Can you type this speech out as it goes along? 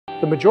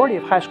The majority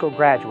of high school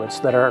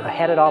graduates that are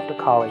headed off to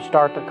college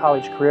start their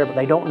college career, but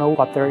they don't know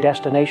what their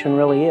destination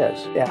really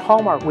is. At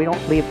Hallmark, we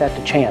don't leave that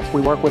to chance.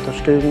 We work with a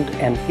student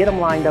and get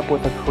them lined up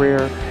with a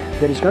career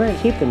that is going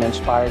to keep them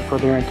inspired for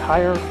their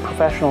entire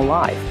professional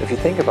life. If you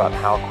think about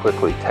how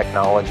quickly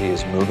technology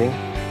is moving,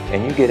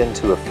 and you get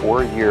into a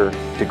 4-year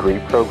degree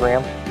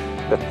program,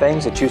 the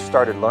things that you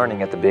started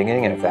learning at the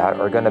beginning of that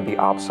are going to be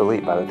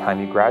obsolete by the time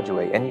you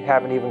graduate, and you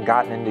haven't even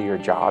gotten into your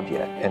job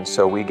yet. And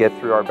so we get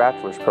through our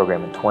bachelor's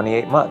program in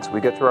 28 months. We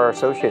get through our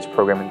associate's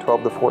program in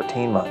 12 to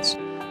 14 months.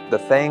 The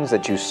things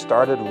that you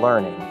started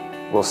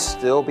learning will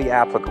still be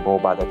applicable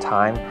by the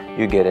time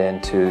you get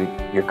into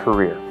your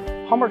career.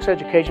 Hallmark's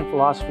education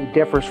philosophy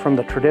differs from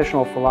the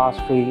traditional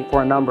philosophy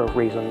for a number of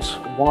reasons.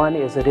 One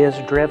is it is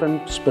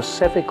driven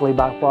specifically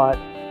by what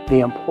the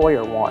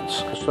employer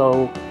wants.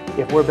 So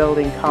if we're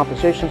building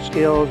composition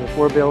skills, if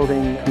we're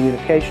building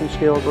communication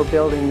skills, we're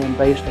building them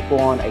based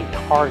upon a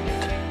target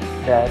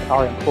that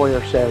our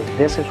employer says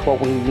this is what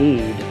we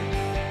need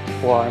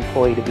for our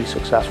employee to be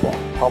successful.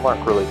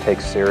 Hallmark really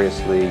takes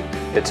seriously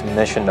its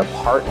mission to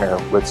partner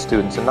with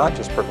students and not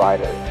just provide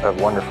a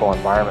wonderful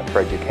environment for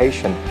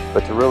education,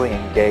 but to really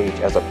engage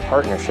as a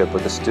partnership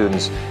with the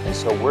students. And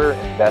so we're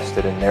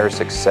invested in their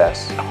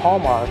success.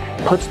 Hallmark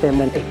puts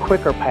them in a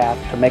quicker path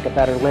to make a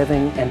better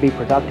living and be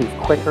productive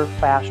quicker,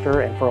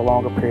 faster, and for a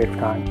longer period of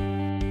time.